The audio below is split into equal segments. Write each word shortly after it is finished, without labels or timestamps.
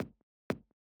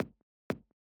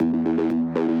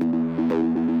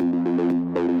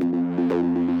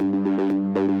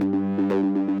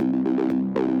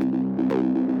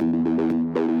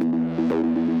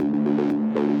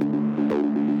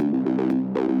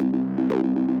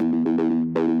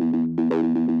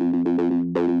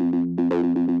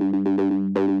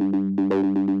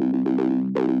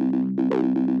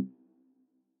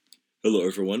Hello,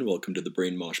 everyone. Welcome to the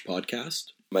Brain Mosh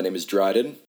podcast. My name is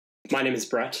Dryden. My name is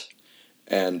Brett.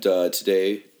 And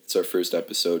today it's our first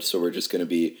episode, so we're just going to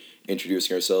be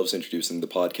introducing ourselves, introducing the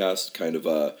podcast, kind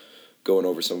of going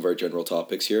over some of our general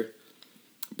topics here.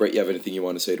 Brett, you have anything you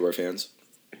want to say to our fans?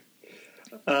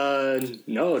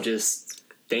 No, just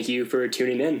thank you for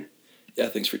tuning in. Yeah,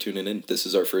 thanks for tuning in. This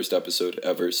is our first episode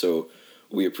ever, so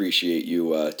we appreciate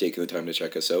you taking the time to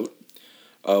check us out.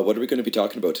 What are we going to be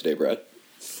talking about today, Brett?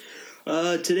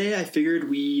 Today I figured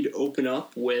we'd open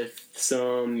up with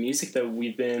some music that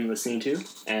we've been listening to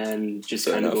and just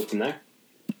kind of go from there.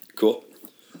 Cool.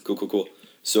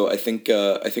 So I think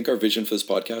our vision for this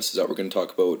podcast is that we're going to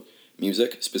talk about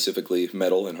music, specifically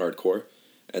metal and hardcore,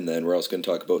 and then we're also going to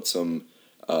talk about some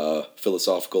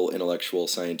philosophical, intellectual,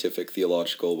 scientific,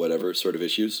 theological, whatever sort of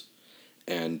issues,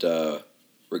 and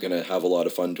we're going to have a lot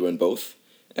of fun doing both,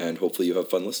 and hopefully you have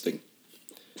fun listening.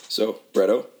 So,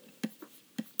 Bretto,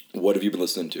 what have you been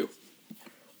listening to?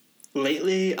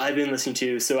 Lately, I've been listening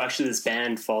to, so actually this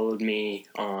band followed me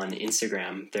on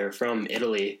Instagram. They're from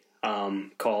Italy,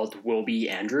 called Will Be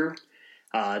Andrew.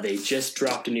 They just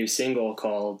dropped a new single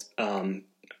called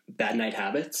Bad Night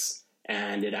Habits,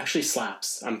 and it actually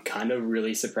slaps. I'm kind of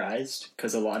really surprised,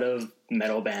 because a lot of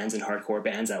metal bands and hardcore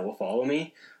bands that will follow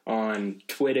me on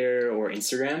Twitter or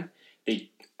Instagram,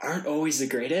 they aren't always the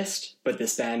greatest, but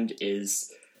this band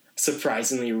is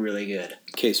surprisingly really good.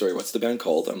 Okay, sorry, what's the band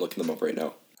called? I'm looking them up right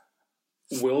now.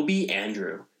 Will Be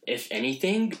Andrew. If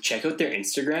anything, check out their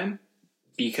Instagram,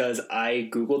 because I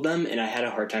Googled them and I had a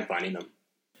hard time finding them.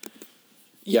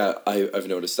 Yeah, I've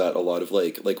noticed that a lot of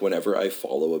like whenever I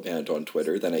follow a band on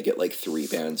Twitter, then I get like 3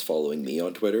 bands following me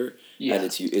on Twitter. Yeah.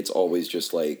 And it's always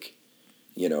just like,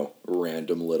 you know,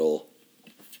 random little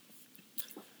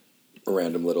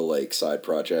like side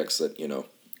projects that, you know.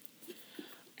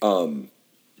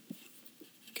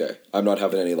 Okay, I'm not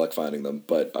having any luck finding them,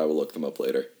 but I will look them up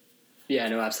later. Yeah,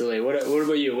 no, absolutely. What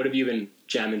about you? What have you been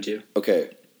jamming to?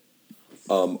 Okay.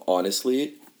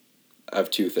 Honestly, I have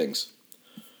 2 things.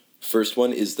 First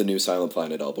one is the new Silent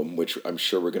Planet album, which I'm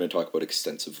sure we're going to talk about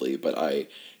extensively, but I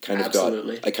kind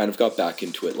of got back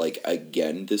into it like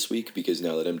again this week, because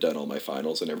now that I'm done all my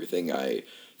finals and everything, I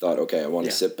thought, okay, I want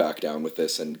to sit back down with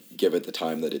this and give it the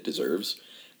time that it deserves.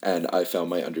 And I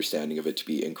found my understanding of it to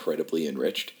be incredibly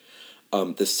enriched.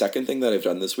 The second thing that I've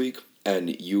done this week,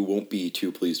 and you won't be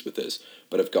too pleased with this,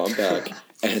 but I've gone back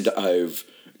and I've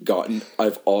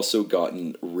also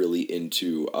gotten really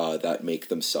into that Make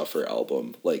Them Suffer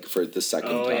album, like for the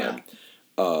second time.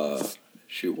 Yeah.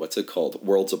 What's it called?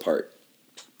 Worlds Apart.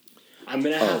 I'm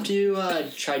going to have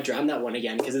to try drum that one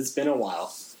again, because it's been a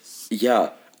while. Yeah,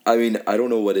 I mean, I don't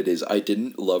know what it is. I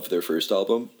didn't love their first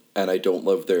album, and I don't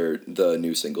love the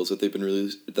new singles that they've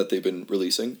been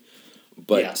releasing.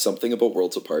 But something about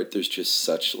Worlds Apart, there's just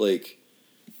such like,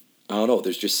 I don't know,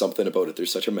 there's just something about it.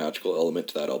 There's such a magical element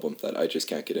to that album that I just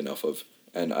can't get enough of.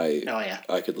 And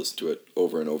I could listen to it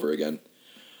over and over again.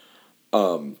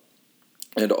 And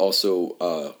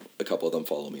also, a couple of them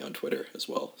follow me on Twitter as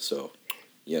well. So,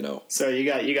 you know. So you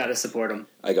got to support them.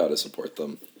 I got to support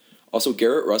them. Also,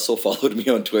 Garrett Russell followed me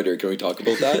on Twitter. Can we talk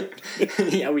about that?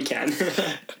 Yeah, we can.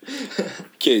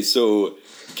 Okay, so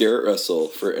Garrett Russell,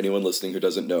 for anyone listening who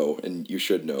doesn't know, and you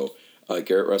should know,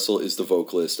 Garrett Russell is the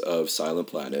vocalist of Silent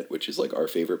Planet, which is like our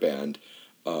favorite band,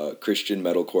 Christian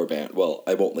metalcore band. Well,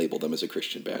 I won't label them as a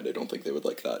Christian band. I don't think they would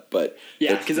like that. But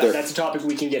yeah, because that's a topic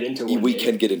we can get into one We day.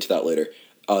 can get into that later.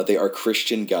 They are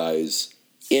Christian guys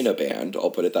in a band,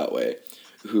 I'll put it that way,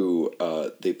 who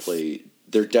they play.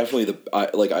 They're definitely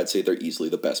I'd say they're easily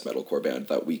the best metalcore band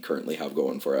that we currently have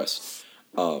going for us.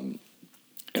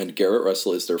 And Garrett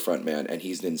Russell is their front man, and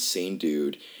he's an insane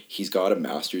dude. He's got a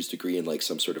master's degree in like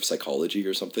some sort of psychology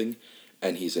or something,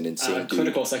 and he's an insane dude.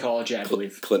 Clinical psychology, I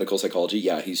believe. Clinical psychology,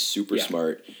 yeah. He's super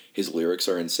smart. His lyrics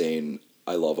are insane.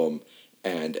 I love him.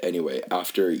 And anyway,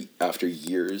 after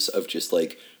years of just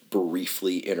like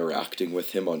briefly interacting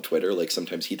with him on Twitter, like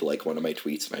sometimes he'd like one of my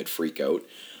tweets and I'd freak out.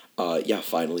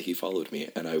 Finally he followed me,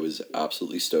 and I was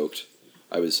absolutely stoked.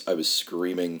 I was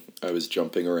screaming. I was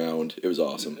jumping around. It was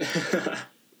awesome.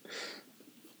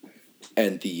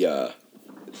 And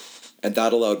and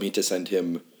that allowed me to send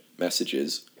him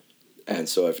messages, and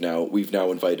so we've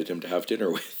now invited him to have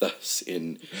dinner with us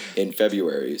in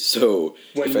February. So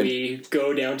when we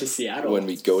go down to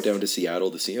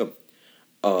Seattle to see him,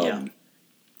 So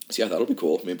yeah, that'll be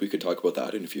cool. Maybe we could talk about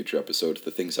that in a future episode.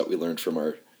 The things that we learned from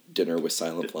our dinner with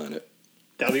Silent Planet.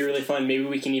 That'll be really fun. Maybe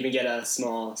we can even get a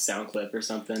small sound clip or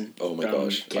something. Oh my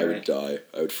gosh, Garrett. I would die.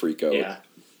 I would freak out. Yeah.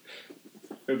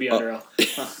 It would be unreal.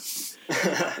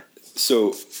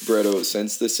 So, Bretto,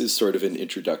 since this is sort of an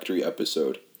introductory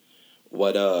episode,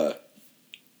 what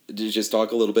just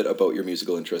talk a little bit about your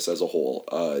musical interests as a whole.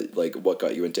 Like, what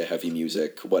got you into heavy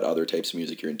music? What other types of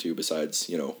music you're into besides,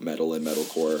 metal and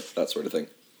metalcore, that sort of thing?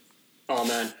 Oh,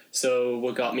 man. So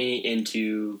what got me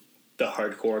into the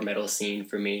hardcore metal scene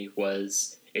for me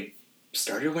was it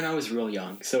started when I was real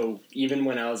young. So even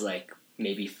when I was like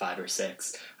maybe 5 or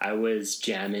 6, I was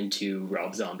jamming to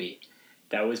Rob Zombie.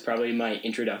 That was probably my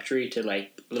introductory to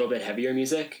like a little bit heavier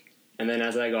music. And then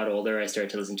as I got older, I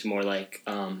started to listen to more like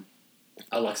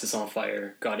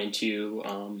Alexisonfire, got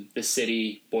into The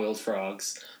City, Boiled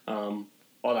Frogs, all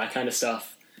that kind of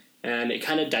stuff. And it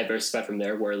kind of diversified from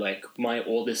there, where like my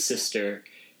oldest sister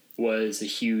was a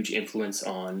huge influence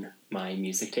on my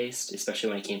music taste, especially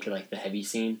when it came to like the heavy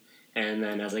scene. And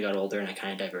then as I got older and I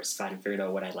kind of diversified and figured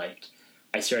out what I liked,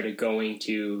 I started going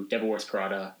to Devil Wears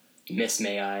Prada, Miss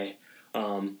May I,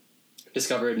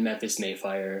 discovered Memphis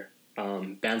Mayfire,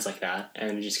 bands like that,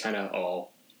 and it just kind of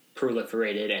all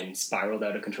proliferated and spiraled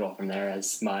out of control from there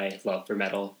as my love for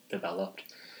metal developed.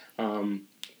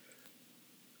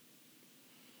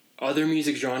 Other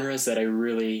music genres that I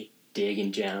really dig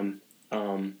and jam,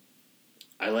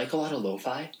 I like a lot of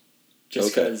lo-fi,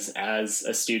 just because as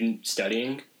a student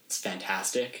studying, it's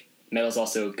fantastic. Metal's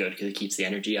also good because it keeps the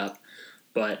energy up,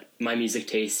 but my music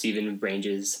taste even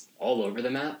ranges all over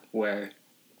the map, where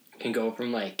it can go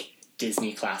from like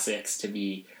Disney classics to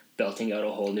be belting out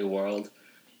a whole new world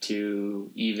to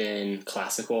even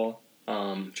classical,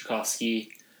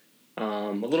 Tchaikovsky,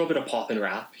 a little bit of pop and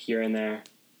rap here and there.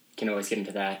 Can always get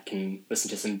into that. Can listen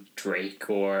to some Drake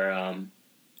or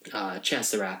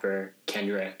Chance the Rapper,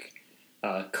 Kendrick,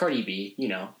 Cardi B.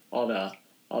 All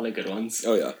the good ones.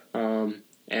 Oh yeah.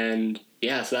 And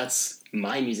yeah, so that's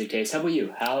my music taste. How about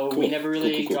you? We never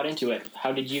really got into it.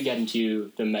 How did you get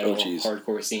into the metal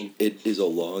hardcore scene? It is a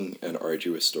long and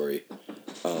arduous story.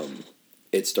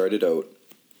 It started out.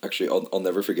 Actually, I'll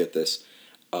never forget this.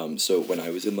 So when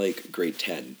I was in like grade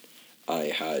 10.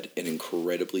 I had an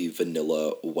incredibly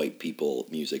vanilla white people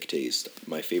music taste.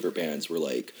 My favorite bands were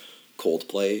like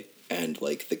Coldplay and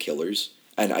like The Killers.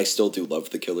 And I still do love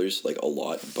The Killers like a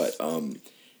lot. But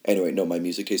anyway, no, my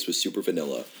music taste was super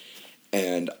vanilla.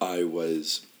 And I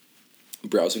was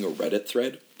browsing a Reddit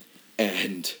thread.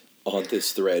 And on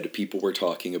this thread, people were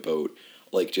talking about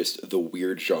like just the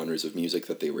weird genres of music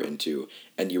that they were into.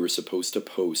 And you were supposed to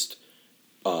post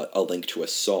a link to a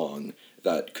song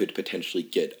that could potentially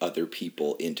get other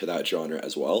people into that genre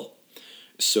as well.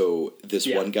 So this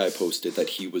one guy posted that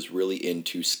he was really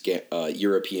into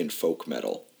European folk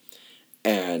metal,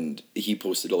 and he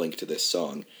posted a link to this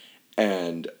song,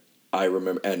 and I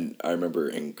remember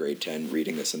in grade 10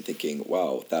 reading this and thinking,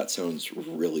 wow, that sounds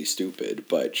really stupid,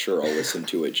 but sure, I'll listen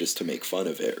to it just to make fun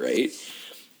of it, right?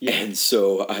 Yeah. And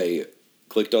so I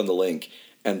clicked on the link,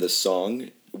 and the song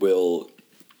will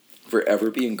forever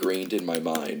be ingrained in my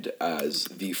mind as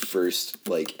the first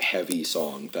like heavy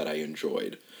song that I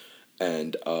enjoyed,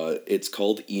 and it's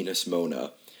called Enis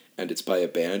Mona, and it's by a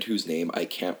band whose name I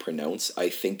can't pronounce. I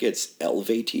think it's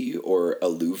Eluveitie or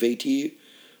Eluveitie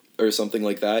or something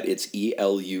like that. It's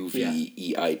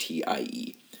Eluveitie,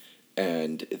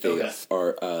 and they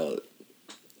are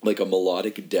like a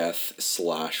melodic death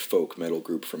 / folk metal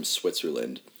group from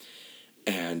Switzerland,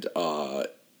 and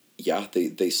yeah,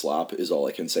 they slap is all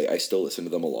I can say. I still listen to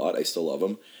them a lot. I still love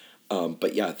them.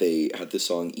 But yeah, they had this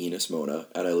song Enis Mona,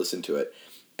 and I listened to it,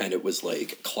 and it was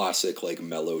like classic like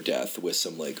mellow death with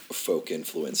some like folk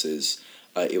influences.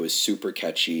 It was super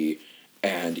catchy,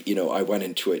 and I went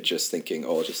into it just thinking,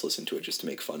 oh, I'll just listen to it just to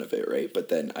make fun of it, right? But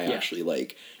then I actually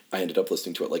I ended up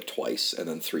listening to it like twice, and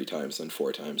then 3 times, then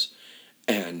 4 times,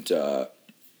 and I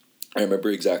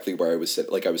remember exactly where I was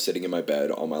I was sitting in my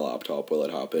bed on my laptop while it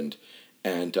happened.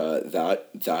 And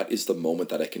that is the moment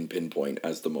that I can pinpoint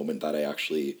as the moment that I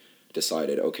actually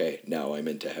decided, okay, now I'm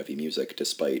into heavy music,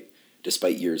 despite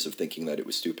years of thinking that it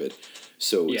was stupid.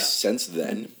 So since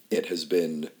then, it has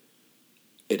been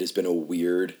a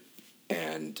weird,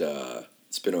 and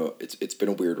it's been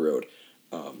a weird road.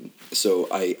 So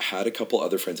I had a couple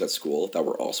other friends at school that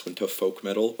were also into folk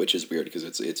metal, which is weird because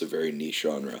it's a very niche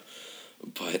genre.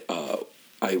 But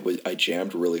I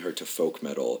jammed really hard to folk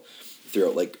metal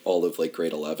throughout like all of like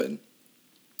grade 11,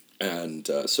 and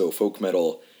so folk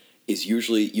metal is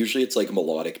usually it's like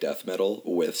melodic death metal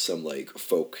with some like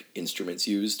folk instruments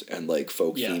used and like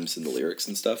folk themes in the lyrics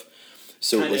and stuff.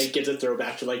 So kind of gives a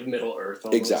throwback to like Middle Earth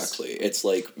almost. Exactly, it's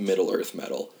like Middle Earth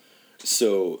metal.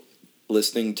 So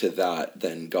listening to that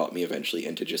then got me eventually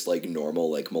into just like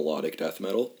normal like melodic death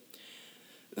metal.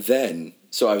 Then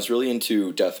so I was really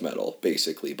into death metal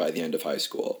basically by the end of high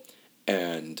school,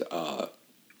 and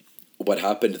what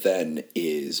happened then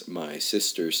is my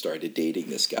sister started dating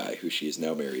this guy who she is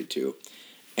now married to,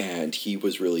 and he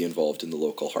was really involved in the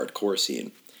local hardcore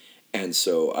scene. And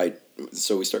so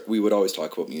we would always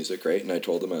talk about music, right? And I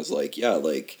told him, I was like, yeah,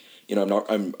 like, you know,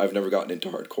 I've never gotten into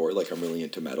hardcore, like, I'm really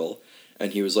into metal.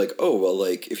 And he was like, oh, well,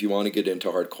 like, if you want to get into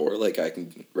hardcore, like, I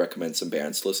can recommend some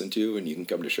bands to listen to, and you can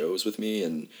come to shows with me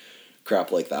and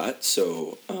crap like that.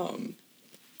 So,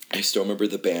 I still remember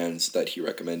the bands that he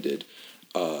recommended.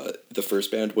 The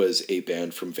first band was a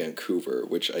band from Vancouver,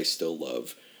 which I still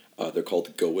love. They're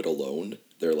called Go It Alone.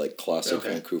 They're like classic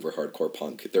Vancouver hardcore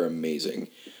punk. They're amazing.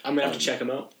 I'm going to have to check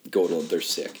them out. Go It Alone, they're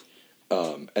sick.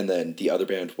 And then the other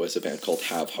band was a band called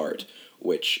Have Heart,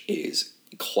 which is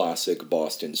classic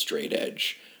Boston straight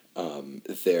edge.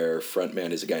 Their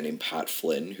frontman is a guy named Pat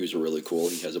Flynn, who's really cool.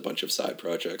 He has a bunch of side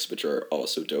projects, which are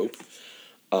also dope.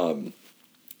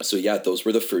 So yeah, those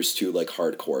were the first two like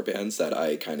hardcore bands that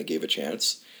I kind of gave a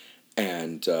chance.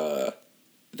 And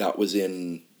that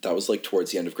was like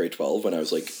towards the end of grade 12 when I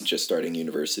was like just starting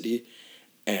university.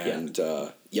 And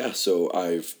so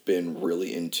I've been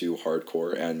really into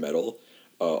hardcore and metal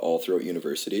all throughout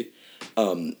university.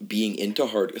 Being into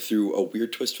through a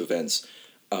weird twist of events,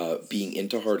 being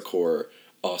into hardcore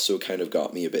also kind of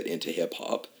got me a bit into hip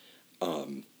hop.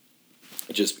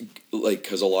 Just like,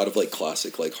 because a lot of like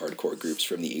classic like hardcore groups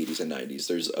from the 80s and 90s,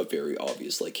 there's a very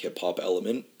obvious like hip hop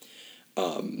element.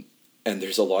 And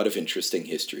there's a lot of interesting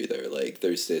history there. Like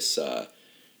there's this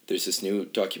new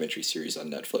documentary series on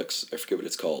Netflix. I forget what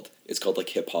it's called. It's called like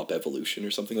Hip Hop Evolution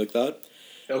or something like that.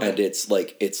 Okay. And it's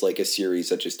like a series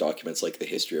that just documents like the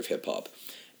history of hip hop,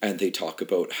 and they talk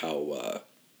about how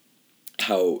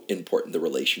important the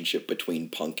relationship between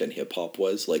punk and hip hop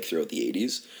was like throughout the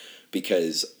 80s,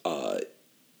 because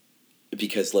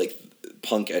like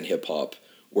punk and hip hop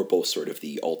were both sort of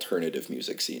the alternative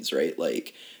music scenes, right?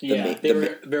 Like they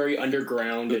were very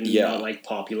underground and not like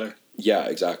popular. Yeah,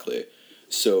 exactly.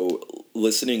 So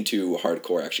listening to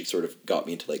hardcore actually sort of got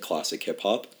me into like classic hip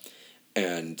hop,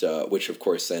 and which of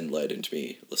course then led into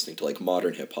me listening to like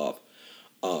modern hip hop.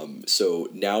 So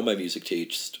now my music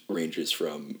taste ranges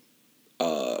from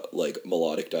like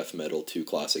melodic death metal to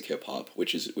classic hip hop,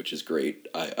 which is great.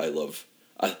 I love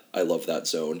that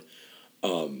zone.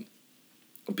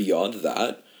 Beyond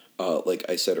that, like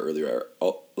I said earlier,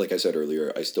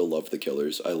 I still love The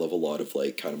Killers. I love a lot of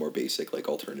like kind of more basic like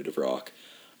alternative rock.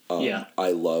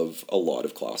 I love a lot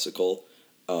of classical.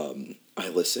 I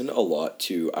listen a lot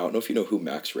to, I don't know if you know who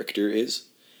Max Richter is.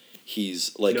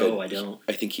 He's like I don't.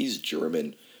 I think he's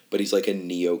German, but he's like a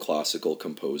neoclassical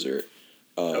composer.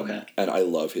 And I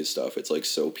love his stuff. It's like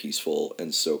so peaceful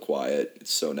and so quiet.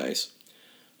 It's so nice.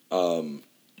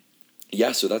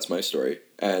 So that's my story.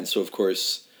 And so of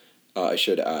course, I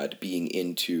should add, being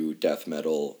into death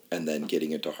metal and then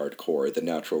getting into hardcore, the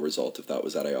natural result of that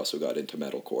was that I also got into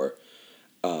metalcore.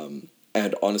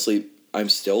 And honestly, I'm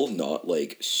still not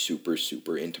like super,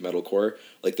 super into metalcore.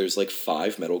 Like there's like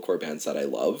 5 metalcore bands that I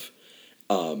love.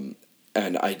 And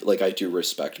I do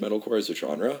respect metalcore as a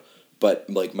genre, but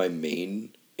like my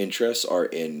main interests are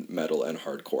in metal and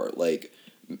hardcore. Like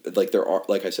there are,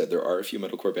 like I said, there are a few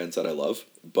metalcore bands that I love,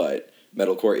 but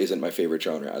metalcore isn't my favorite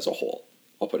genre as a whole.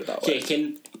 I'll put it that way.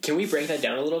 Okay, can we break that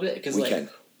down a little bit? Because like,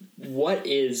 what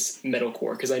is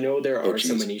metalcore? Because I know there are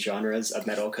so many genres of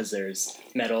metal. Because there's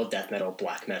metal, death metal,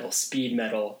 black metal, speed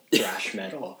metal, thrash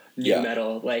metal, new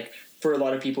metal. Like for a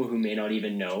lot of people who may not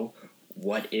even know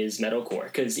what is metalcore.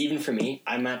 Because even for me,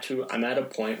 I'm at a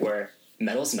point where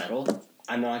metal's metal.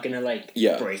 I'm not gonna break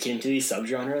it into these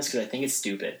subgenres because I think it's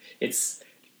stupid. It's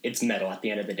metal at the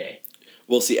end of the day.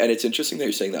 Well, see, and it's interesting that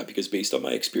you're saying that, because based on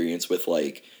my experience with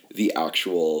like the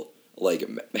actual like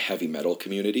heavy metal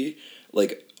community,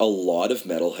 like a lot of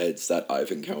metalheads that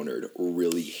I've encountered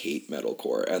really hate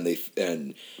metalcore, and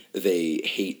they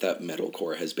hate that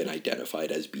metalcore has been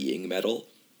identified as being metal.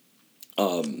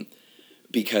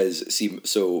 Because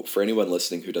so for anyone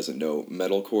listening who doesn't know,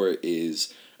 metalcore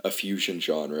is a fusion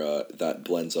genre that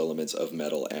blends elements of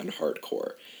metal and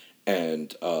hardcore.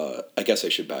 And I guess I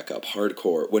should back up.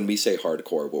 Hardcore, when we say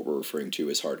hardcore, what we're referring to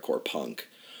is hardcore punk.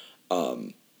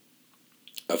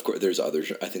 Of course, I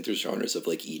think there's genres of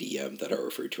like EDM that are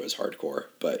referred to as hardcore.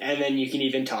 And then you can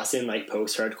even toss in like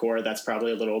post-hardcore. That's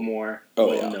probably a little more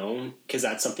well-known, because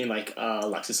that's something like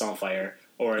Alexisonfire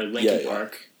or Linkin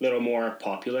Park, a little more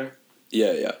popular.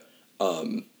 Yeah.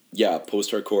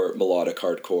 Post-hardcore, melodic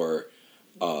hardcore,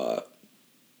 both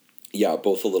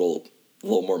a little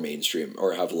more mainstream,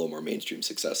 or have a little more mainstream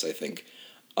success, I think.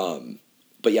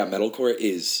 But yeah, metalcore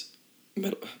is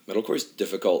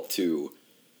difficult to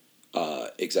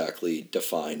exactly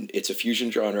define. It's a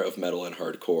fusion genre of metal and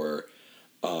hardcore.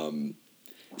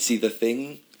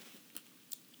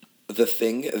 The the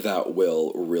thing that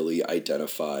will really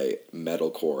identify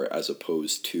metalcore as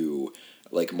opposed to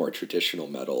like more traditional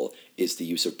metal is the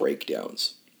use of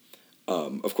breakdowns.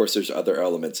 Of course, there's other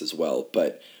elements as well,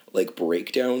 but like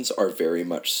breakdowns are very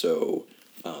much so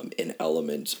an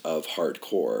element of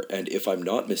hardcore. And if I'm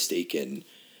not mistaken,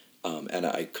 and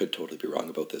I could totally be wrong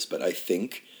about this, but I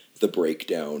think the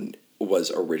breakdown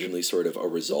was originally sort of a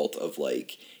result of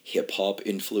like hip hop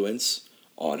influence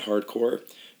on hardcore,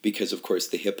 because of course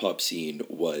the hip hop scene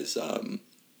was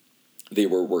they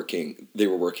were working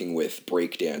with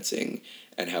breakdancing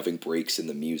and having breaks in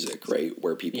the music, right,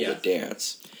 where people would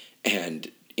dance.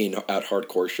 And at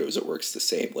hardcore shows it works the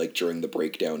same. Like during the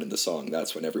breakdown in the song,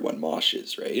 that's when everyone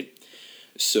moshes, right?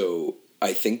 So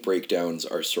I think breakdowns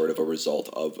are sort of a result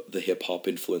of the hip hop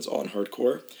influence on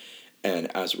hardcore. And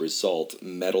as a result,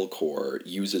 metalcore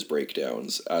uses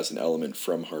breakdowns as an element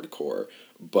from hardcore,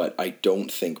 but I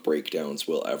don't think breakdowns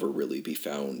will ever really be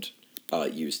found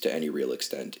used to any real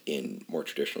extent in more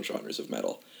traditional genres of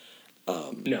metal.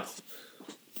 No.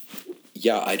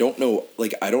 Yeah, I don't know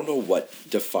what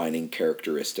defining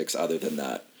characteristics other than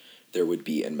that there would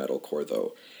be in metalcore,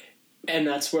 though. And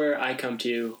that's where I come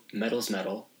to metal's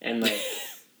metal, and like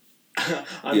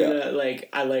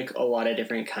I like a lot of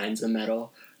different kinds of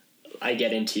metal. I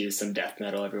get into some death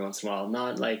metal every once in a while,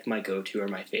 not like my go-to or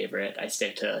my favorite. I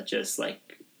stick to just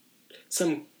like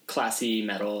some classy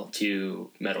metal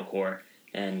to metalcore,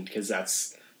 and because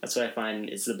that's what I find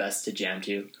is the best to jam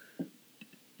to.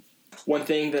 One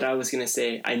thing that I was going to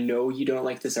say, I know you don't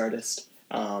like this artist,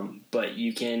 but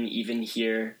you can even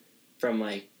hear from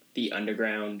like the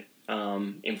underground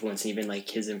influence, and even like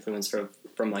his influence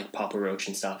from like Papa Roach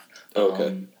and stuff.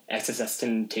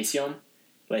 XXXTentacion,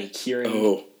 like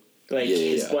hearing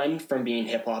his blend from being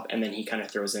hip hop, and then he kind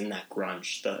of throws in that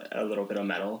grunge, a little bit of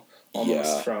metal,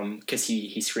 almost from, because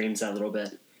he screams that little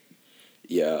bit.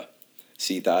 Yeah.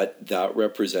 See, that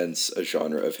represents a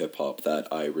genre of hip hop that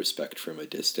I respect from a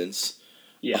distance.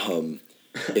 Yeah.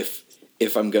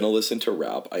 If I'm gonna listen to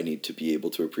rap, I need to be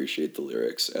able to appreciate the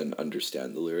lyrics and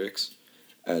understand the lyrics,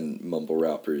 and mumble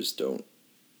rappers don't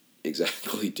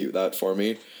exactly do that for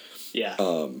me. Yeah.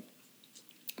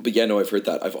 But yeah, no, I've heard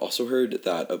that. I've also heard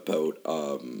that about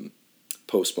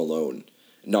Post Malone.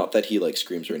 Not that he like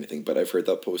screams or anything, but I've heard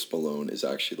that Post Malone is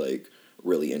actually like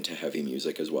really into heavy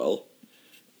music as well.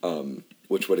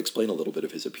 Which would explain a little bit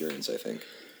of his appearance, I think.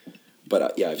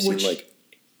 But I've seen like...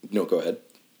 No, go ahead.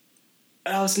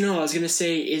 I was gonna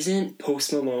say, isn't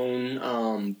Post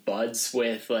Malone buds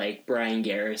with like Brian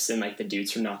Garris and like the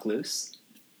dudes from Knock Loose?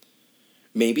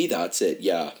 Maybe that's it.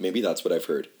 Yeah, maybe that's what I've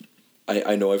heard.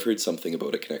 I know I've heard something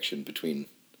about a connection between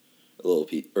Lil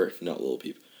Peep, or not Lil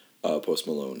Peep, Post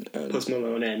Malone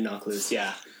and Knock Loose.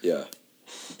 Yeah. Yeah.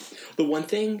 The one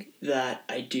thing that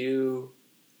I do,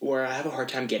 where I have a hard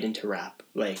time getting to rap,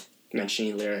 like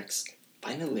mentioning lyrics,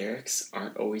 find the lyrics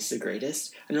aren't always the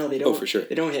greatest. I know they don't. Oh, for sure.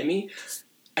 They don't hit me.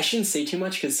 I shouldn't say too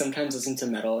much, because sometimes listen to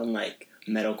metal and like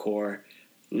metalcore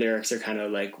lyrics are kind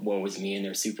of like woe is me, and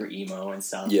they're super emo and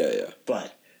stuff. Yeah.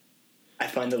 But I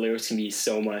find the lyrics can be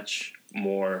so much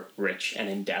more rich and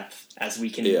in depth as we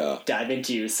can dive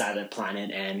into Silent Planet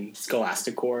and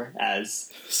Scholasticore, as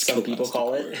some people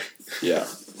call it. Yeah.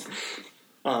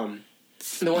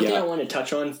 The one thing I want to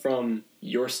touch on from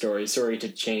your story, sorry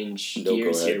to change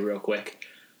gears here real quick.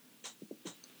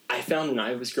 I found when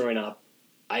I was growing up,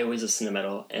 I always listened to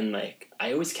metal, and like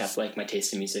I always kept like my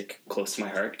taste in music close to my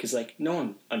heart, because like no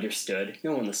one understood,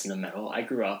 no one listened to metal. I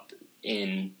grew up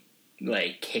in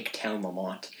like Hicktown,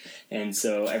 Lamont, and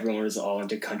so everyone was all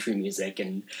into country music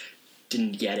and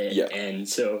didn't get it. Yeah. And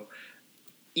so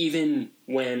even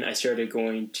when I started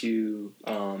going to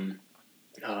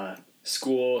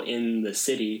school in the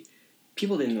city,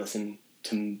 people didn't listen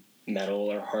to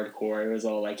metal or hardcore. It was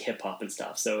all like hip hop and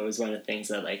stuff. So it was one of the things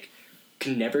that like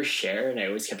could never share, and I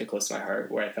always kept it close to my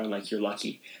heart, where I found like you're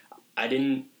lucky. I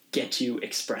didn't get to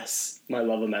express my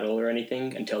love of metal or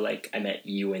anything until like I met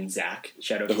you and Zach.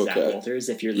 Shout out to Zach Walters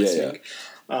if you're listening.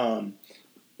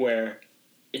 Where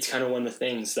it's kind of one of the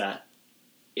things that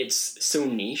it's so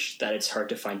niche that it's hard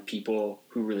to find people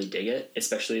who really dig it,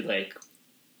 especially like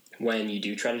when you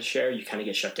do try to share, you kind of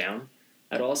get shut down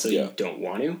at all, so you don't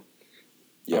want to.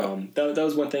 Yeah. That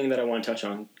was one thing that I want to touch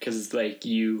on, because like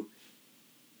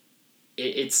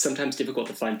it's sometimes difficult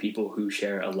to find people who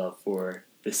share a love for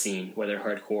the scene, whether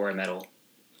hardcore or metal.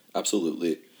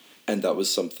 Absolutely. And that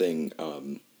was something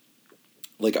I've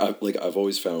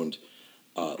always found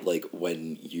like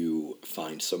when you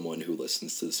find someone who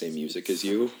listens to the same music as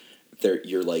you,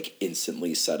 you're like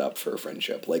instantly set up for a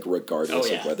friendship, like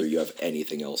regardless of whether you have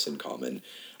anything else in common.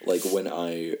 Like when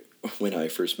I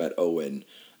first met Owen,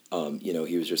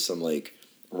 He was just some like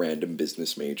random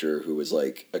business major who was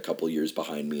like a couple years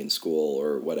behind me in school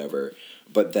or whatever.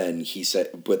 But then we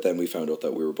found out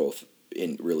that we were both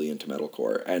really into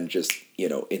metalcore, and just,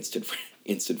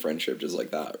 instant friendship just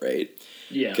like that, right?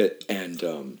 Yeah.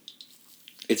 And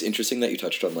it's interesting that you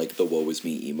touched on like the "woe is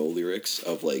me" emo lyrics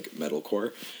of like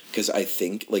metalcore, because I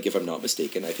think, like, if I'm not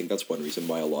mistaken, I think that's one reason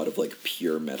why a lot of like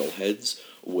pure metalheads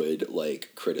would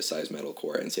like criticize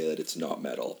metalcore and say that it's not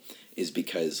metal, is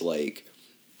because like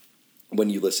when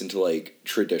you listen to like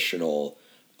traditional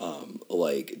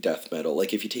like death metal,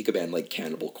 like if you take a band like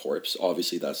Cannibal Corpse,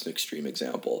 obviously that's an extreme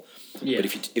example. Yeah. But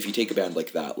if you take a band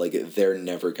like that, like they're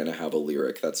never gonna have a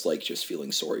lyric that's like just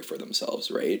feeling sorry for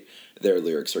themselves, right? Their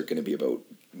lyrics are gonna be about,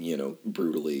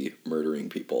 brutally murdering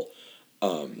people.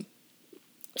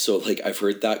 So like I've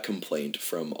heard that complaint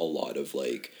from a lot of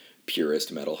like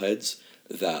purist metalheads,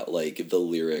 that like the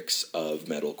lyrics of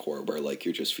metalcore where like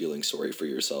you're just feeling sorry for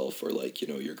yourself, or like,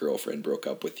 your girlfriend broke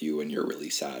up with you and you're really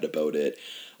sad about it.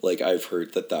 Like I've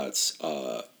heard that's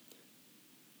like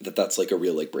a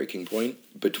real like breaking point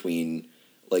between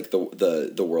like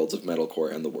the worlds of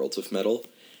metalcore and the worlds of metal.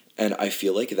 And I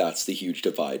feel like that's the huge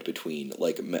divide between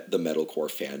like the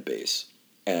metalcore fan base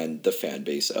and the fan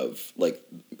base of like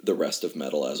the rest of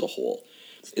metal as a whole.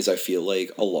 Is I feel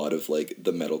like a lot of like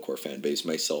the metalcore fan base,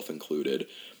 myself included,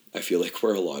 I feel like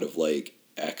we're a lot of like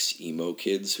ex-emo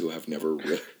kids who have never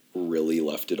really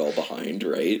left it all behind,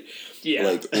 right? Yeah.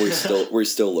 Like we're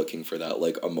still looking for that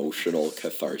like emotional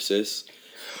catharsis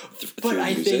but through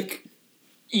I music. think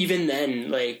even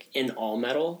then, like in all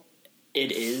metal,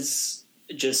 it is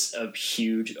just a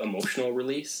huge emotional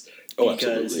release. Oh,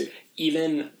 because absolutely.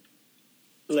 even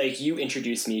like you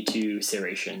introduced me to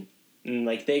Serration, and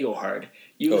like they go hard.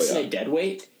 You listen to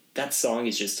Deadweight, that song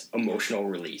is just emotional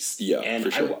release. Yeah, and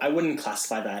for sure. I wouldn't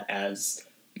classify that as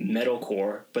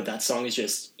metalcore, but that song is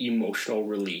just emotional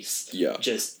release. Yeah.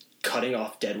 Just cutting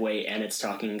off Deadweight, and it's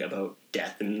talking about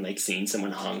death and like seeing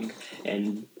someone hung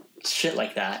and shit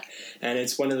like that. And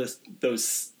it's one of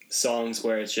those songs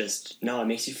where it's just, it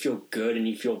makes you feel good and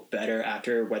you feel better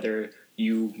after, whether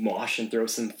you mosh and throw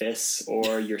some fists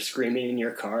or you're screaming in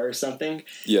your car or something.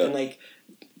 Yeah. And like,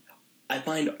 I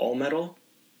find all metal,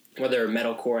 whether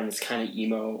metalcore and it's kind of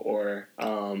emo, or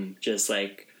just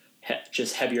like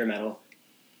just heavier metal,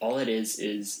 all it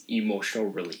is emotional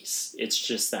release. It's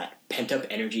just that pent up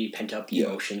energy, pent up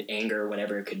emotion, anger,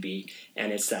 whatever it could be,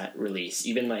 and it's that release.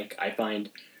 Even like I find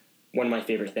one of my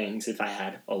favorite things, if I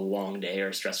had a long day or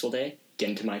a stressful day, get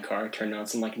into my car, turn on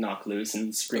some like Knock Loose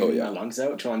and scream my lungs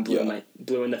out till I'm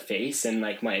blue in the face and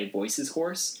like my voice is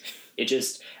hoarse. It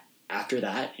just, after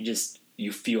that,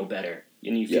 you feel better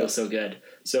and you feel so good.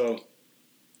 So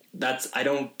I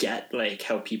don't get like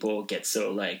how people get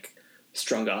so like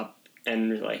strung up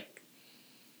and like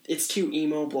it's too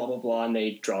emo, blah blah blah, and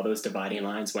they draw those dividing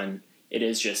lines when it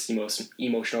is just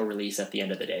emotional release at the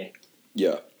end of the day.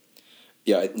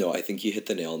 I think you hit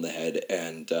the nail on the head.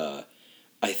 And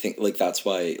I think like that's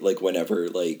why like whenever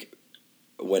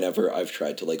I've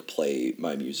tried to like play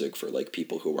my music for like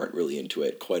people who aren't really into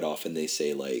it, quite often they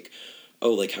say like,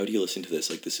 oh, like, how do you listen to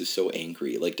this? Like, this is so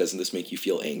angry. Like, doesn't this make you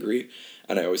feel angry?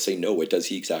 And I always say, no, it does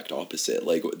the exact opposite.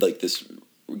 Like this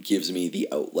gives me the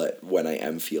outlet when I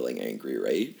am feeling angry,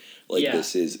 right? Like,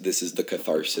 this is the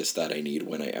catharsis that I need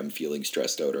when I am feeling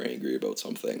stressed out or angry about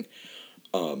something.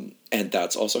 And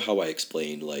that's also how I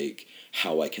explain, like,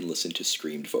 how I can listen to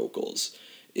screamed vocals.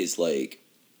 Is like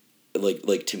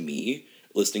to me,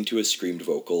 listening to a screamed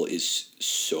vocal is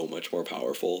so much more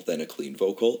powerful than a clean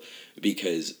vocal,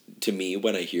 because to me,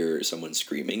 when I hear someone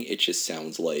screaming, it just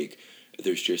sounds like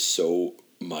there's just so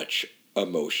much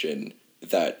emotion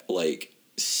that like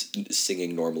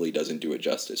singing normally doesn't do it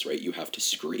justice, right? You have to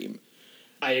scream.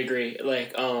 I agree.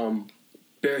 Like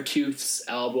Beartooth's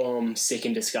album Sick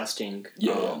and Disgusting,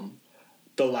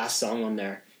 the last song on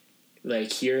there,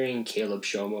 like hearing Caleb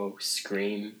Shomo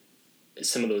scream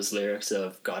some of those lyrics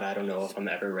of God, I don't know if I'm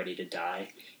ever ready to die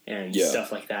and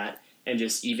stuff like that, and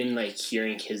just even like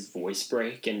hearing his voice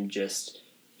break and just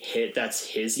that's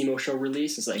his emotional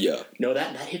release. It's like, no,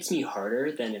 that hits me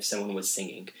harder than if someone was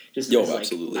singing, just because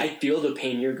absolutely. I feel the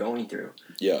pain you're going through.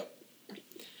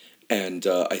 And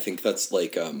I think that's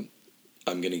like I'm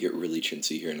gonna get really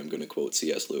chintzy here and I'm gonna quote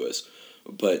C.S. Lewis,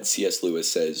 but C.S.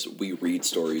 Lewis says, we read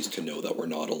stories to know that we're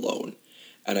not alone.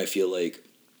 And I feel like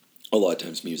a lot of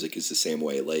times music is the same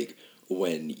way. Like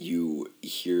when you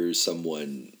hear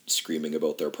someone screaming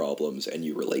about their problems and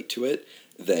you relate to it,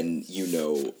 then you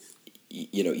know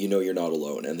you're not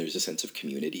alone, and there's a sense of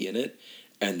community in it,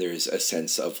 and there's a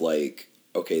sense of like,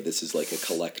 okay, this is like a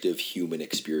collective human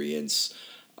experience.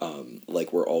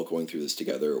 Like, we're all going through this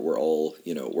together. We're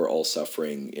all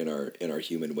suffering in our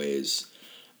human ways.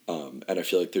 And I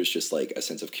feel like there's just, like, a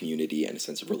sense of community and a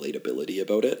sense of relatability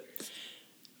about it.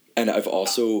 And I've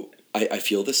also, I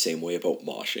feel the same way about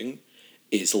moshing,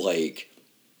 is, like,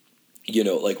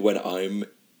 like, when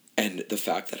and the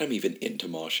fact that I'm even into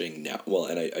moshing now, well,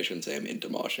 and I shouldn't say I'm into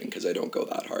moshing, because I don't go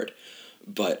that hard,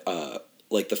 but,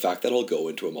 like, the fact that I'll go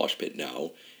into a mosh pit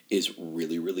now is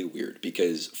really, really weird,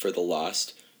 because for the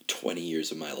last 20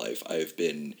 years of my life, I've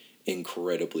been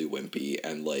incredibly wimpy,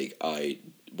 and, like, I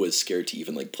was scared to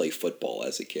even, like, play football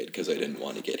as a kid because I didn't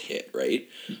want to get hit, right?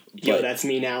 Yo, that's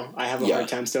me now. I have a hard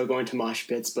time still going to mosh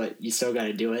pits, but you still got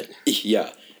to do it.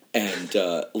 Yeah. And,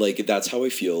 like, that's how I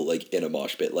feel, like, in a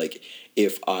mosh pit. Like,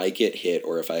 if I get hit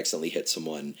or if I accidentally hit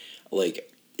someone, like,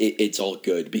 it's all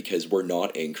good because we're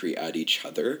not angry at each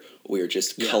other. We're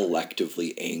just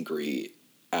collectively angry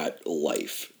at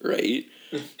life, right?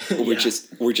 We're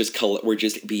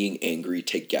just being angry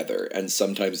together, and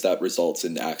sometimes that results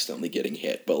in accidentally getting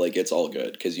hit, but, like, it's all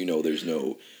good because there's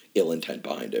no ill intent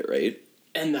behind it, right?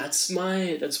 And that's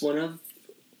one of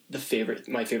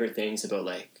my favorite things about,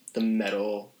 like, the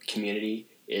metal community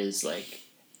is, like,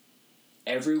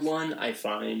 everyone I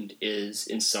find is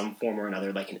in some form or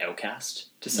another, like, an outcast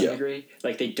to some degree.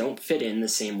 Like, they don't fit in the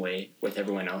same way with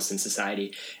everyone else in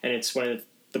society, and it's one of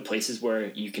the places where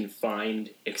you can find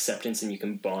acceptance and you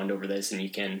can bond over this and you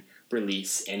can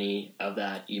release any of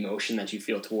that emotion that you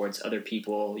feel towards other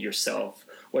people, yourself,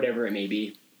 whatever it may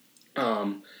be.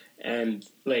 And,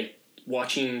 like,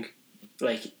 watching,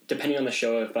 like, depending on the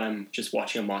show, if I'm just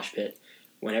watching a mosh pit,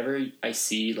 whenever I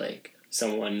see, like,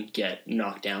 someone get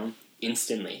knocked down,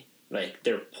 instantly, like,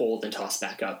 they're pulled and tossed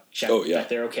back up, check that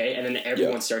they're okay, and then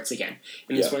everyone starts again.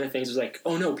 And it's one of the things was, like,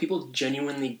 oh no, people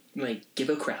genuinely, like, give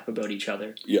a crap about each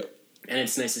other. Yeah. And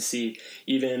it's nice to see,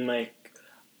 even, like,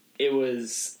 it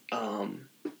was,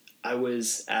 I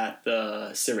was at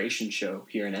the Serration show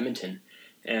here in Edmonton,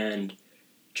 and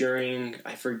during,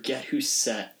 I forget who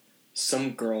set,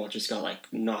 some girl just got,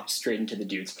 like, knocked straight into the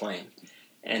dudes playing,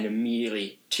 and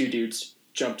immediately 2 dudes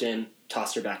jumped in,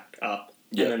 tossed her back up,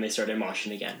 and then they started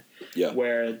moshing again. Yeah.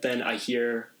 Where then I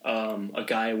hear a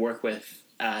guy I work with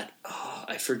at,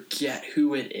 I forget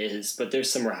who it is, but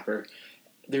there's some rapper.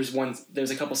 There's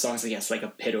a couple songs, I guess, like, a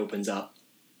pit opens up,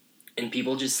 and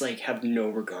people just, like, have no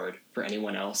regard for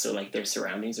anyone else or, like, their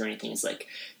surroundings or anything. It's like,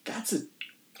 that's a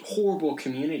horrible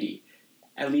community.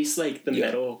 At least, like, the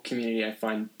metal community, I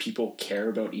find people care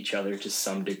about each other to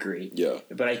some degree. Yeah.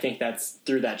 But I think that's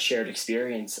through that shared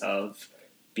experience of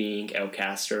being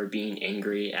outcast or being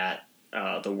angry at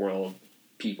the world,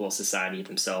 people, society,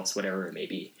 themselves, whatever it may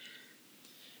be.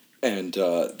 And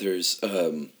there's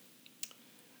like,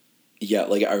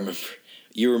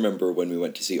 you remember when we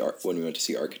went to see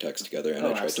Architects together, and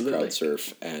I tried to crowd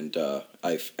surf, and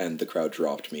and the crowd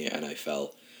dropped me and I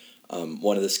fell.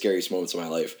 One of the scariest moments of my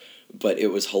life. But it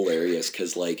was hilarious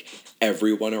because, like,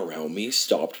 everyone around me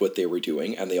stopped what they were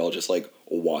doing and they all just, like,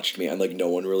 watched me, and, like, no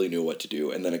one really knew what to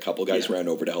do. And then a couple guys ran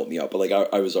over to help me out, but, like,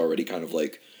 I was already kind of,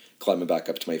 like, climbing back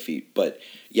up to my feet. But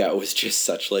yeah, it was just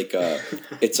such, like,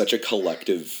 it's such a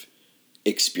collective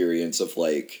experience of,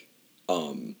 like,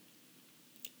 I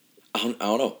don't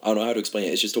know how to explain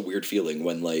it. It's just a weird feeling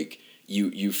when, like,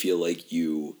 you feel like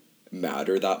you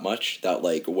matter that much that,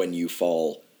 like, when you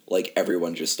fall, like,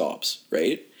 everyone just stops,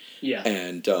 right? Yeah.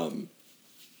 And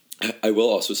I will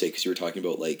also say, because you were talking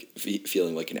about, like,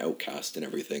 feeling like an outcast and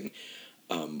everything,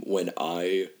 when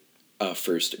I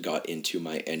first got into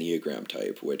my Enneagram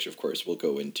type, which, of course, we'll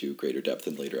go into greater depth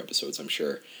in later episodes, I'm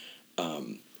sure.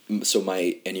 So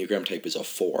my Enneagram type is a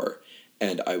 4,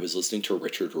 and I was listening to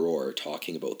Richard Rohr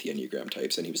talking about the Enneagram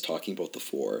types, and he was talking about the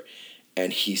 4,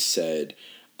 and he said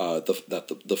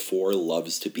that the 4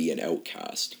 loves to be an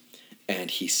outcast.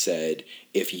 And he said,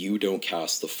 if you don't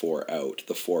cast the 4 out,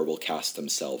 the 4 will cast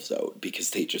themselves out because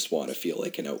they just want to feel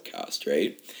like an outcast,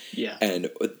 right? Yeah. And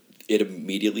it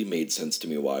immediately made sense to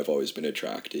me why I've always been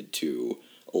attracted to,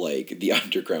 like, the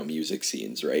underground music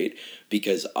scenes, right?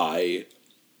 Because I've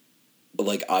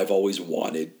always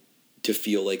wanted to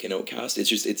feel like an outcast.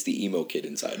 It's the emo kid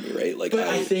inside me, right? Like, but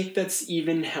I think that's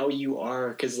even how you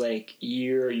are, because, like,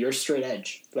 you're straight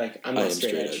edge. Like, I'm not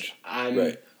straight edge.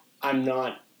 I'm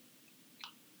not.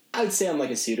 I would say I'm,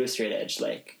 like, a pseudo straight edge.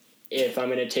 Like, if I'm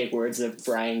gonna take words of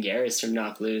Brian Garris from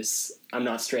Knock Loose, I'm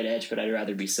not straight edge, but I'd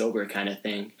rather be sober, kind of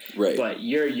thing. Right. But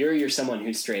you're someone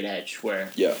who's straight edge, where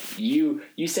you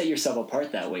set yourself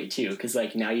apart that way too, because,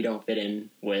 like, now you don't fit in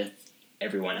with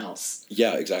everyone else.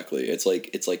 Yeah, exactly. It's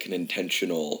like an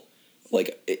intentional,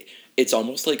 like, it's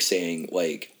almost like saying,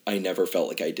 like, I never felt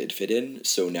like I did fit in,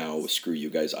 so now screw you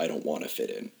guys, I don't want to fit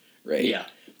in, right? Yeah.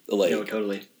 Like, no,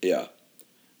 totally. Yeah.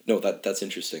 No, that's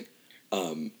interesting.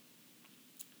 And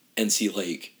see,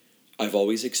 like, I've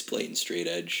always explained straight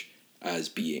edge as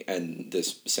being, and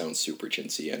this sounds super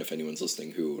chintzy, and if anyone's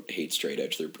listening who hates straight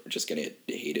edge, they're just gonna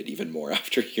hate it even more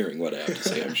after hearing what I have to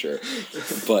say, I'm sure.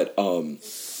 But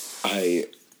I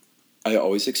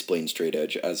always explain straight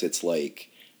edge as it's like,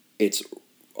 it's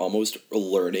almost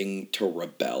learning to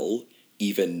rebel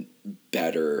even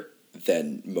better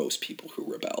than most people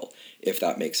who rebel, if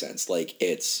that makes sense. Like,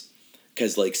 it's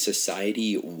because, like,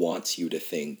 society wants you to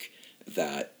think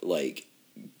that, like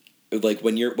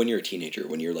when you're a teenager,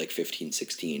 when you're like 15,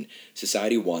 16,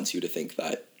 society wants you to think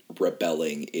that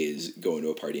rebelling is going to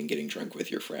a party and getting drunk with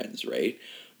your friends, right?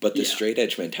 But the straight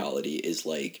edge mentality is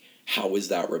like, how is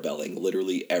that rebelling?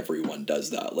 Literally everyone does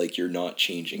that. Like, you're not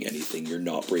changing anything. You're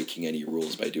not breaking any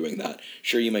rules by doing that.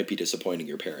 Sure, you might be disappointing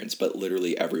your parents, but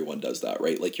literally everyone does that,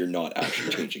 right? Like, you're not actually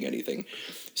changing anything.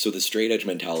 So the straight edge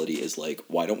mentality is like,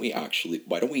 why don't we actually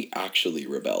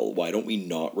rebel? Why don't we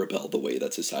not rebel the way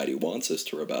that society wants us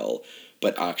to rebel,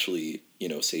 but actually,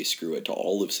 say screw it to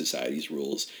all of society's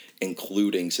rules,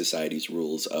 including society's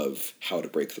rules of how to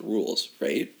break the rules,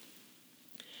 right?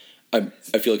 I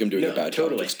feel like I'm doing a bad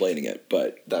job of explaining it,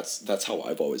 but that's how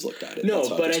I've always looked at it. No, that's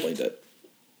how I've explained it.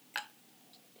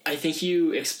 I think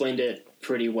you explained it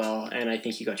pretty well, and I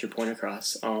think you got your point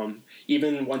across.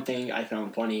 Even one thing I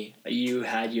found funny, you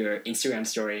had your Instagram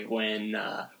story when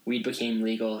weed became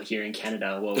legal here in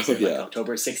Canada. What was it, like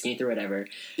October 16th or whatever?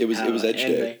 It was Edge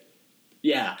Day.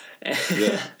 Yeah.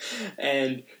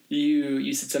 And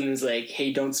you said something like,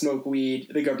 hey, don't smoke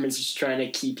weed. The government's just trying to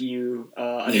keep you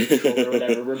under control or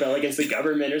whatever. Rebel against the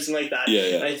government or something like that.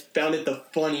 Yeah. And I found it the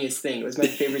funniest thing. It was my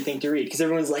favorite thing to read because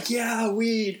everyone's like, yeah,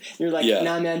 weed. And you're like,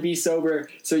 nah, man, be sober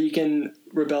so you can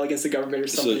rebel against the government or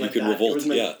something like that. So you can revolt,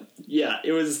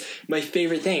 it was my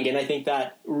favorite thing. And I think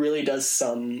that really does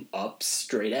sum up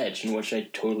straight edge, in which I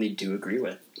totally do agree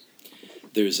with.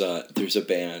 There's a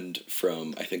band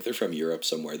from, I think they're from Europe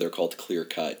somewhere. They're called Clear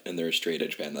Cut, and they're a straight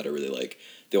edge band that I really like.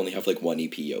 They only have like one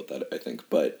EP out, that I think,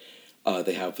 but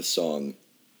they have a song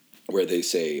where they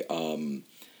say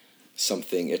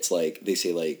something. It's like they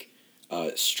say like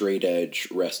straight edge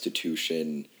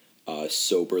restitution,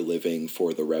 sober living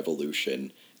for the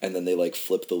revolution. And then they like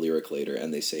flip the lyric later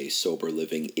and they say sober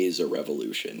living is a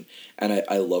revolution. And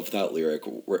I love that lyric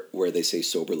where they say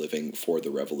sober living for the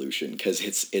revolution, because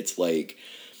it's like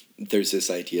there's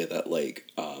this idea that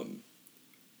like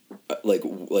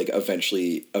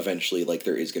eventually like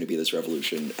there is going to be this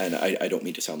revolution, and I don't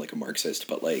mean to sound like a Marxist,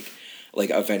 but like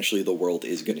eventually the world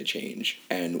is going to change,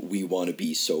 and we want to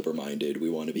be sober minded, we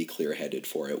want to be clear headed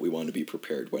for it, we want to be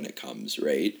prepared when it comes,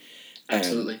 right?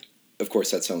 Absolutely. And of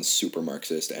course, that sounds super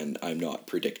Marxist, and I'm not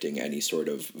predicting any sort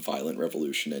of violent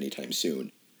revolution anytime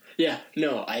soon. Yeah,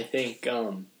 no, I think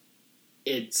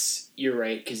you're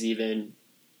right, because even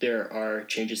there are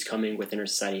changes coming within our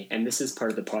society, and this is part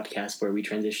of the podcast where we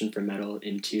transition from metal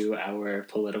into our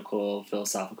political,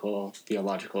 philosophical,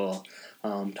 theological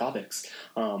topics.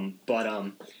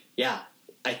 Yeah,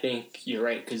 I think you're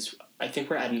right, because I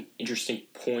think we're at an interesting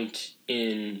point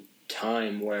in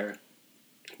time where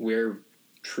we're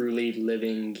truly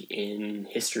living in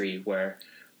history, where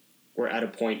we're at a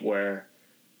point where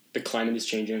the climate is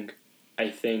changing. I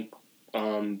think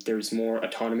there's more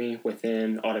autonomy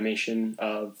within automation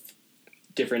of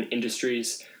different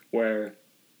industries, where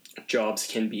jobs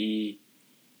can be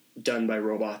done by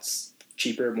robots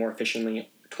cheaper, more efficiently,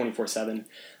 24/7.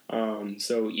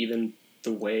 So even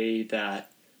the way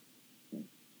that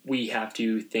we have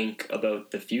to think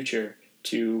about the future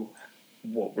to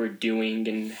what we're doing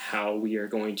and how we are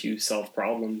going to solve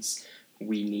problems,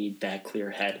 we need that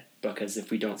clear head, because if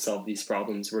we don't solve these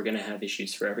problems, we're going to have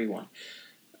issues for everyone.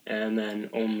 And then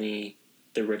only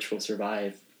the rich will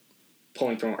survive.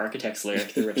 Pulling from Architect's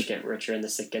lyric, the rich get richer and the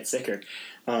sick get sicker.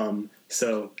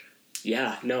 So,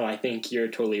 yeah, no, I think you're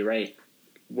totally right.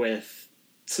 With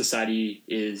society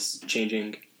is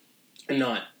changing,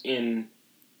 not in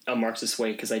a Marxist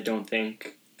way, because I don't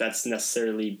think that's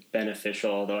necessarily beneficial,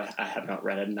 although I have not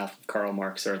read enough of Karl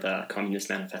Marx or the Communist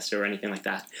Manifesto or anything like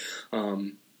that.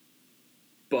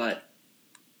 But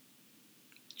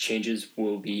changes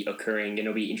will be occurring, and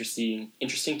it'll be interesting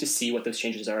to see what those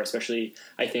changes are, especially,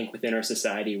 I think, within our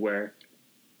society, where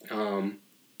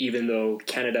even though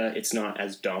Canada, it's not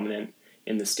as dominant.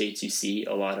 In the States, you see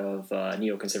a lot of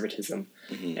neoconservatism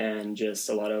and just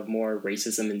a lot of more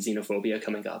racism and xenophobia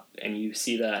coming up. And you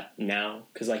see that now,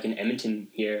 because like in Edmonton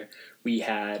here, we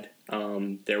had,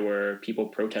 there were people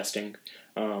protesting,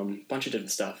 a bunch of different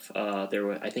stuff.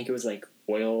 I think it was like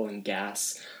oil and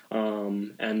gas,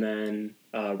 and then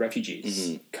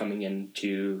refugees coming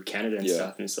into Canada and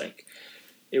stuff. And it's like,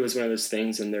 it was one of those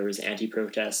things, and there was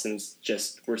anti-protests, and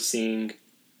just we're seeing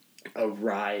a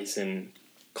rise in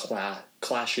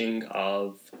clashing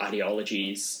of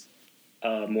ideologies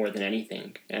more than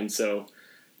anything. And so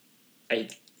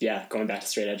going back to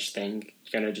straight edge thing,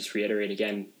 gonna just reiterate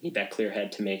again, need that clear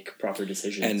head to make proper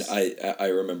decisions. And I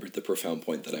remembered the profound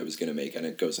point that I was going to make, and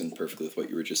it goes in perfectly with what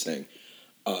you were just saying.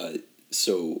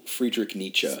 So Friedrich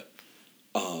Nietzsche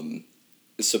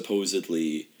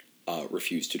supposedly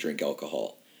refused to drink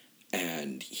alcohol,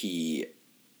 and he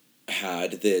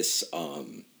had this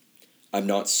I'm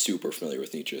not super familiar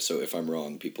with Nietzsche, so if I'm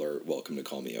wrong, people are welcome to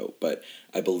call me out, but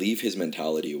I believe his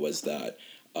mentality was that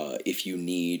if you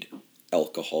need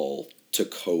alcohol to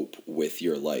cope with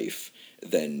your life,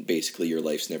 then basically your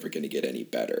life's never going to get any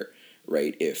better,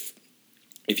 right? If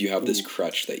you have this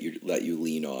crutch that you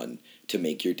lean on to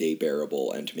make your day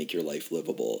bearable and to make your life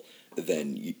livable,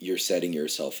 then you're setting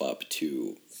yourself up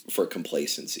for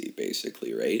complacency,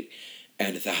 basically, right?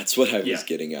 And that's what I was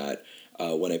getting at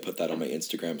when I put that on my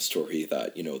Instagram story,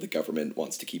 that, the government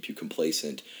wants to keep you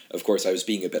complacent. Of course, I was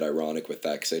being a bit ironic with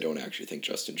that because I don't actually think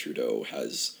Justin Trudeau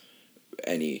has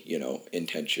any,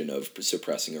 intention of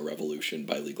suppressing a revolution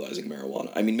by legalizing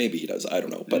marijuana. I mean, maybe he does. I don't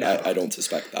know, but no. I don't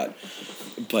suspect that.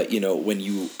 But, when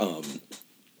you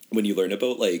learn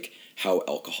about, like, how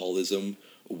alcoholism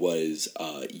was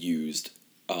used,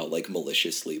 like,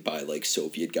 maliciously by, like,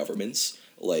 Soviet governments,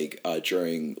 like,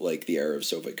 during, like, the era of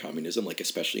Soviet communism, like,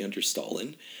 especially under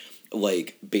Stalin,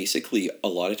 like, basically, a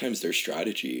lot of times their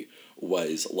strategy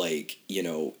was, like,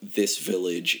 this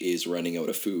village is running out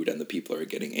of food and the people are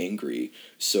getting angry,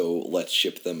 so let's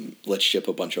ship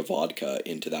a bunch of vodka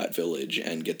into that village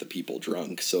and get the people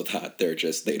drunk so that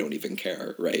they don't even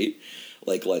care, right?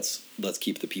 Like, let's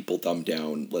keep the people dumbed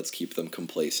down, let's keep them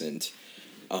complacent,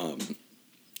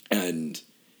 and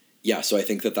yeah, so I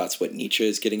think that's what Nietzsche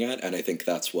is getting at, and I think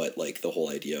that's what, like, the whole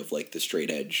idea of, like, the straight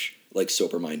edge, like,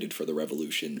 sober-minded for the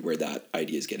revolution, where that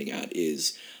idea is getting at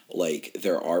is, like,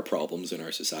 there are problems in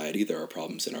our society, there are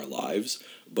problems in our lives,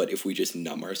 but if we just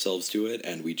numb ourselves to it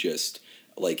and we just,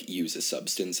 like, use a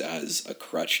substance as a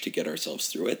crutch to get ourselves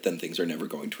through it, then things are never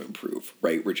going to improve,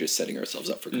 right? We're just setting ourselves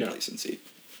up for complacency.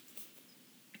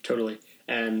 No. Totally.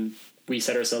 And we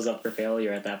set ourselves up for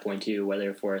failure at that point, too,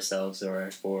 whether for ourselves or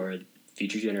for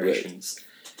future generations,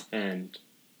 right. And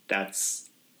that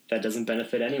doesn't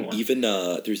benefit anyone. Even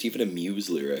there's even a Muse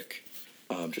lyric.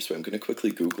 Just so I'm going to quickly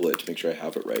Google it to make sure I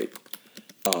have it right.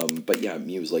 But yeah,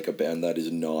 Muse, like, a band that is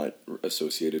not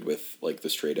associated with, like, the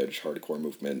straight edge hardcore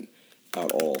movement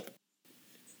at all.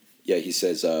 Yeah, he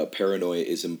says, paranoia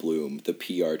is in bloom. The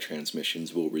PR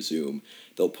transmissions will resume.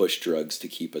 They'll push drugs to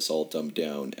keep us all dumbed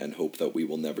down and hope that we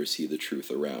will never see the truth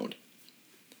around.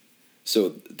 So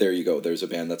there you go. There's a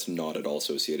band that's not at all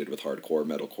associated with hardcore,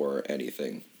 metalcore, or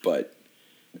anything. But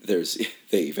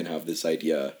they even have this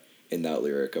idea in that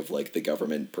lyric of, like, the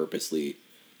government purposely,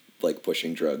 like,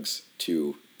 pushing drugs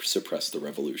to suppress the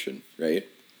revolution, right?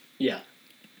 Yeah.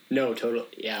 No, totally.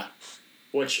 Yeah.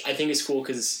 Which I think is cool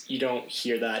because you don't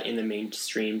hear that in the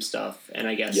mainstream stuff. And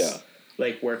I guess,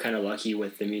 like, we're kind of lucky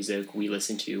with the music we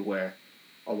listen to where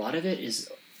a lot of it is...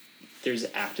 There's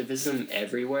activism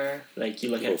everywhere. Like,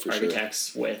 you look at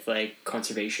architects with, like,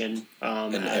 conservation.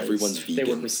 And everyone's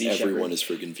vegan. Everyone is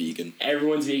friggin' vegan.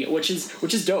 Everyone's vegan, which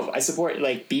is dope. I support,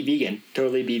 like, be vegan.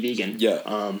 Totally be vegan.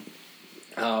 Yeah.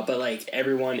 But, like,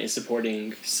 everyone is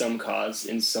supporting some cause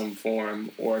in some form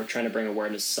or trying to bring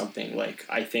awareness to something. Like,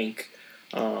 I think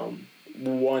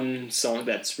one song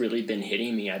that's really been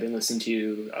hitting me, I've been listening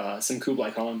to some Kublai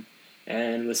Khan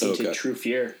and listening to True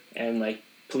Fear and, like,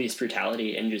 police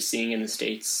brutality and just seeing in the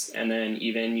States, and then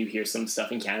even you hear some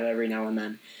stuff in Canada every now and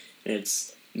then, and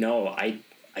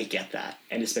I get that.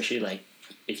 And especially, like,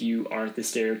 if you aren't the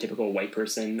stereotypical white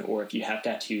person, or if you have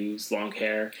tattoos, long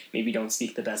hair, maybe don't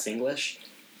speak the best English,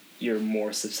 you're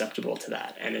more susceptible to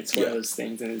that. And it's one of those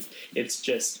things, and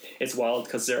it's wild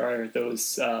because there are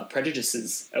those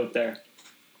prejudices out there.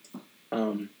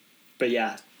 But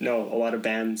yeah, no, a lot of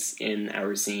bands in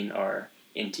our scene are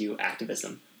into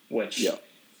activism, which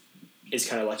is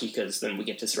kind of lucky because then we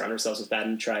get to surround ourselves with that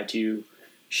and try to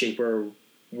shape our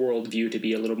worldview to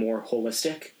be a little more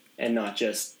holistic and not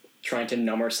just trying to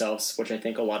numb ourselves, which I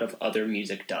think a lot of other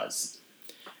music does.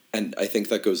 And I think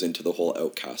that goes into the whole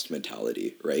outcast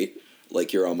mentality, right?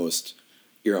 Like, you're almost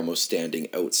standing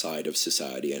outside of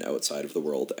society and outside of the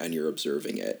world, and you're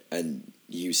observing it, and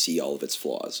you see all of its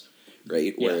flaws,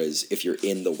 right? Yeah. Whereas if you're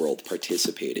in the world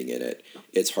participating in it,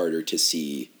 it's harder to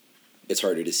see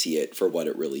it for what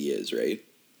it really is, right?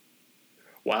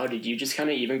 Wow, did you just kind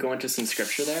of even go into some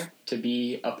scripture there? To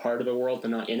be a part of the world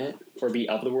but not in it? Or be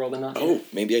of the world and not in it? Oh,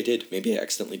 maybe I did. Maybe I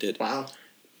accidentally did. Wow.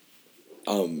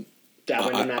 Dabbling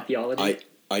in that theology?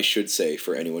 I should say,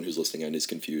 for anyone who's listening and is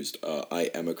confused,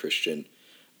 I am a Christian.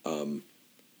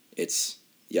 It's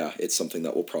something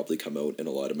that will probably come out in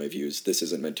a lot of my views. This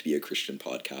isn't meant to be a Christian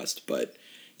podcast, but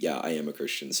yeah, I am a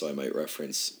Christian, so I might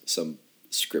reference some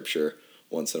scripture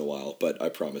once in a while, but I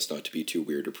promise not to be too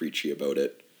weird or preachy about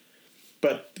it.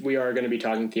 But we are going to be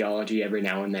talking theology every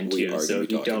now and then too, so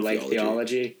if you don't like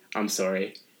theology, I'm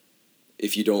sorry.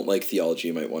 If you don't like theology,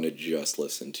 you might want to just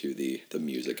listen to the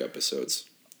music episodes.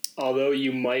 Although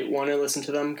you might want to listen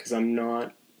to them, because I'm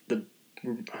not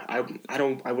I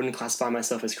wouldn't classify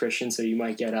myself as Christian, so you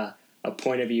might get a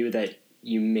point of view that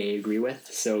you may agree with,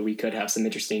 so we could have some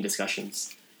interesting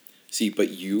discussions. See, but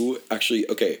you actually,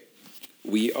 okay,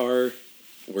 we're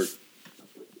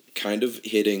kind of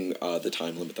hitting the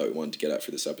time limit that we wanted to get at for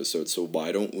this episode, so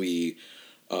why don't we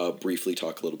briefly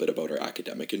talk a little bit about our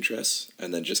academic interests,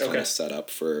 and then just kind of set up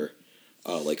for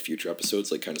like future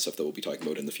episodes, like kind of stuff that we'll be talking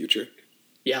about in the future?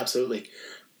 Yeah, absolutely.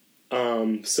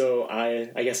 So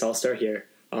I guess I'll start here.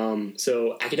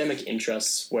 So academic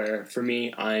interests, where for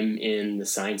me, I'm in the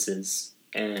sciences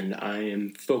and I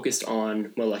am focused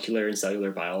on molecular and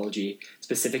cellular biology,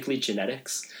 specifically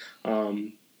genetics.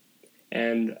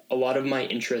 And a lot of my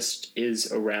interest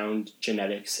is around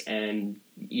genetics and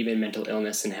even mental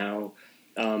illness and how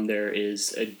there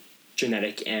is a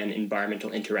genetic and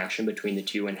environmental interaction between the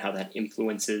two and how that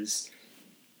influences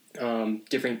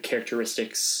different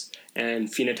characteristics and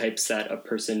phenotypes that a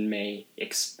person may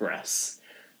express.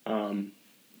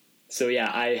 So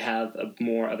yeah, I have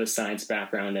more of a science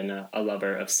background and a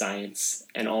lover of science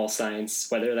and all science,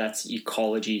 whether that's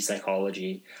ecology,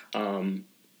 psychology,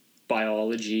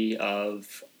 biology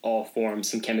of all forms,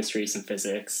 some chemistry, some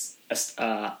physics,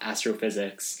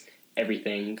 astrophysics,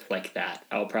 everything like that.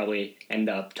 I'll probably end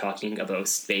up talking about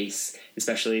space,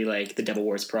 especially like the Devil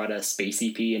Wears Prada space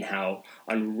EP and how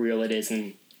unreal it is,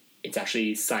 and it's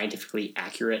actually scientifically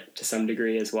accurate to some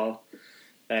degree as well.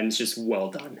 And it's just well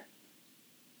done.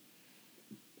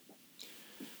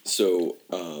 So,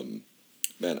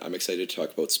 man, I'm excited to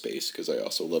talk about space because I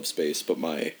also love space, but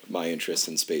my interests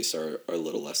in space are a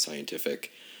little less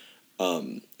scientific.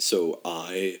 So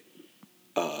I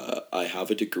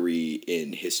have a degree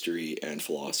in history and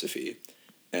philosophy,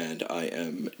 and I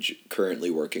am currently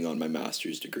working on my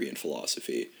master's degree in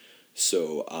philosophy.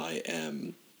 So I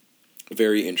am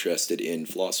very interested in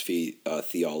philosophy,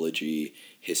 theology,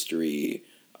 history.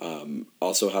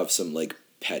 Also have some like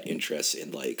pet interests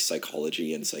in like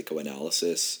psychology and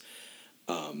psychoanalysis.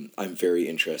 I'm very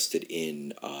interested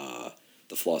in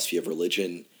the philosophy of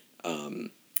religion.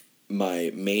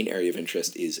 My main area of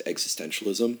interest is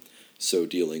existentialism. So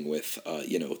dealing with,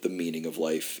 the meaning of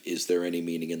life. Is there any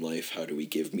meaning in life? How do we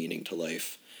give meaning to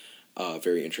life?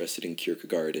 Very interested in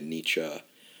Kierkegaard and Nietzsche.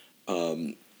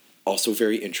 Also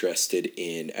very interested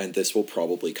in, and this will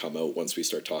probably come out once we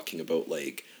start talking about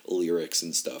like lyrics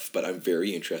and stuff, but I'm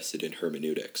very interested in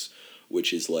hermeneutics,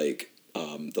 which is like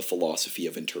the philosophy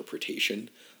of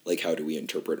interpretation. Like, how do we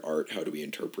interpret art? How do we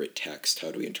interpret text?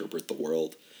 How do we interpret the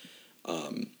world?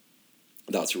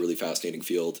 That's a really fascinating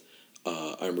field.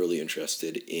 I'm really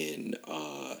interested in,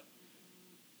 I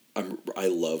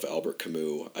love Albert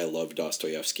Camus. I love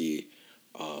Dostoevsky.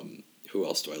 Who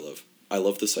else do I love? I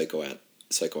love the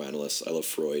psychoanalysts. I love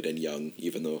Freud and Jung,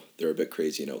 even though they're a bit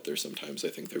crazy and out there sometimes. I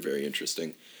think they're very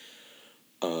interesting.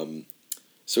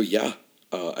 So yeah,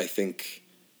 I think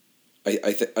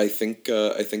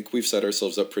we've set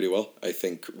ourselves up pretty well. I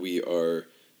think we are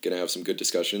gonna have some good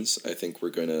discussions. I think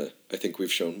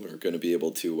we've shown we're gonna be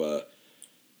able to,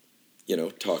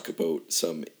 talk about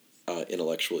some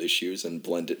intellectual issues and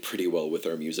blend it pretty well with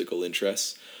our musical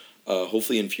interests.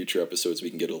 Hopefully in future episodes we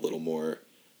can get a little more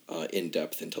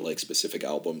in-depth into like specific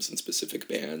albums and specific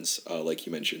bands. Like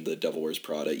you mentioned, the Devil Wears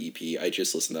Prada EP. I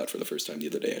just listened to that for the first time the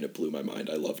other day and it blew my mind.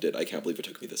 I loved it. I can't believe it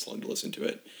took me this long to listen to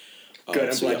it. Good,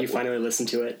 I'm glad you finally listened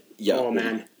to it. Yeah. Oh,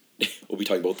 man. We'll be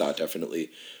talking about that,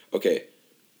 definitely. Okay.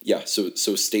 Yeah, so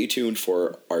stay tuned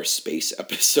for our space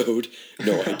episode.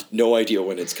 No idea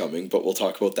when it's coming, but we'll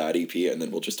talk about that EP and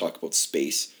then we'll just talk about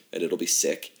space and it'll be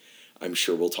sick. I'm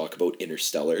sure we'll talk about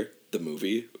Interstellar, the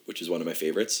movie, which is one of my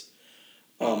favorites.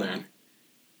 Oh, man.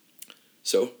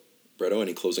 So, Bretto,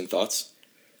 any closing thoughts?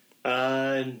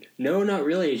 No, not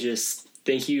really. Just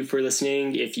thank you for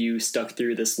listening if you stuck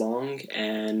through this long,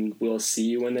 and we'll see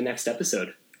you in the next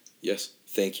episode. Yes.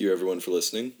 Thank you, everyone, for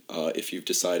listening. If you've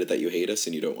decided that you hate us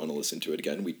and you don't want to listen to it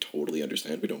again, we totally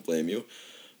understand. We don't blame you.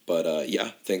 But,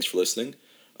 yeah, thanks for listening.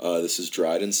 This is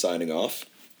Dryden signing off.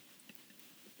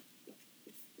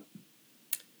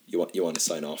 You want to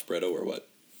sign off, Bretto, or what?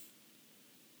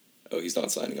 Oh, he's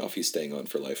not signing off. He's staying on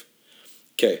for life.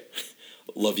 Okay.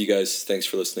 Love you guys. Thanks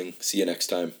for listening. See you next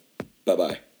time.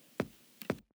 Bye-bye.